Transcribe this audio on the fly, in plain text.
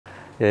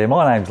Yeah,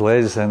 my name's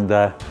Les and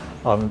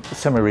I'm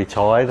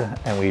semi-retired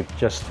and we've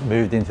just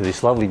moved into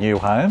this lovely new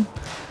home.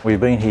 We've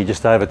been here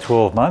just over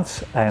 12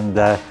 months and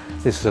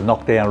this is a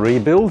knockdown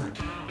rebuild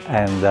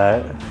and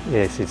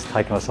yes, it's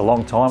taken us a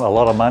long time, a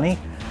lot of money,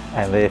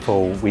 and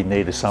therefore we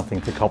needed something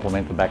to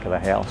complement the back of the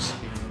house.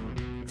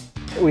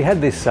 We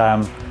had this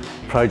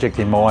project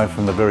in mind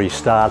from the very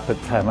start, but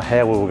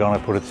how we were going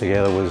to put it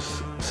together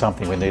was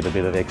something we need a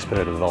bit of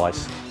expert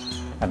advice,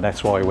 and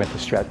that's why we went to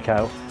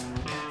Stratco.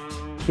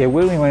 Yeah,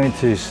 when we went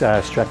into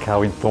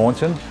Stratco in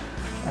Thornton,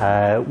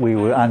 we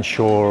were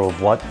unsure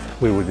of what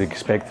we would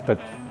expect, but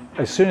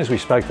as soon as we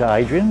spoke to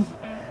Adrian,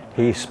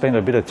 he spent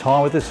a bit of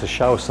time with us to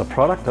show us the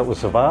product that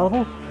was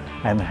available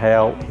and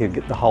how he'd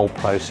get the whole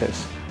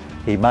process.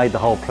 He made the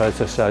whole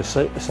process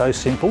so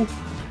simple,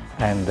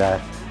 and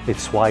it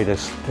swayed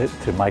us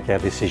to make our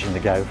decision to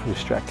go with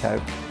Stratco.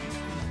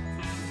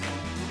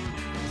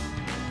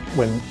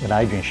 When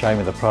Adrian showed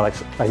me the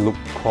products, they looked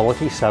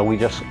quality, so I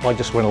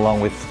just went along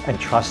with and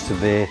trusted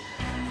their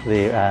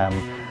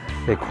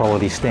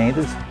quality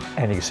standards,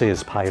 and you can see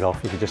it's paid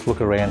off. You can just look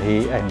around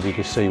here and you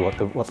can see what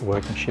the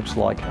workmanship's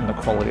like and the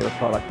quality of the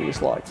product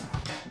is like.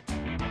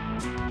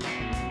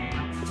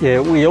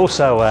 Yeah, we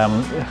also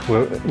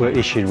were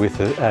issued with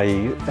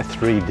a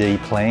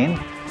 3D plan,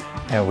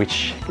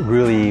 which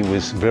really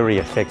was very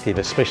effective,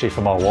 especially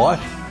for my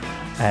wife,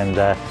 and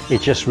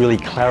it just really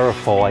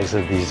clarifies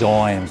the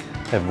design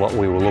of what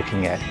we were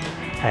looking at,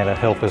 and it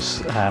helped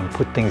us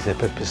put things in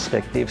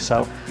perspective.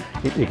 So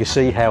you can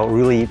see how it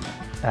really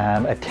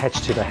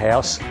attached to the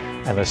house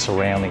and the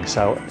surroundings,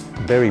 so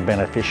very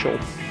beneficial.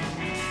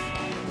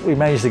 We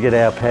managed to get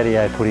our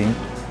patio put in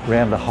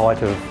around the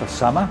height of the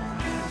summer,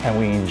 and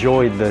we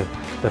enjoyed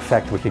the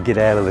fact we could get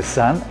out of the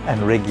sun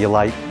and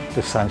regulate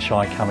the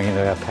sunshine coming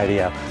into our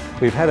patio.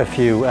 We've had a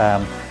few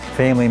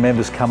family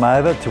members come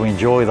over to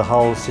enjoy the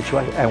whole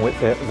situation, and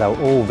they were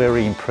all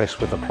very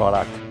impressed with the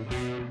product.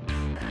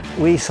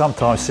 We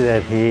sometimes sit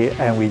out here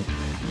and we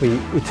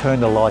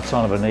turn the lights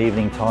on of an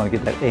evening time to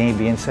get that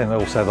ambience, and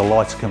also the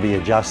lights can be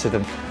adjusted.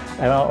 And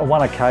on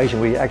one occasion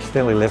we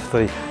accidentally left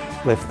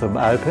them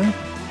open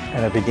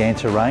and it began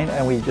to rain,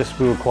 and we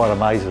were quite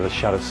amazed that it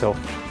shut itself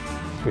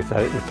with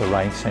the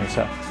rain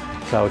sensor.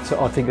 So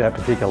I think that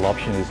particular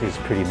option is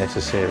pretty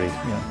necessary. You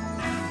know.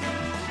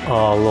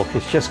 Oh look,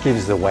 it just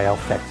gives the wow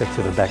factor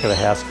to the back of the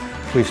house.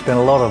 We've spent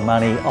a lot of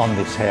money on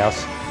this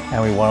house,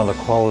 and we wanted a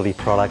quality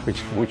product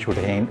which would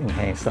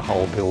enhance the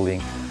whole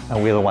building,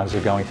 and we're the ones who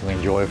are going to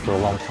enjoy it for a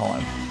long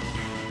time.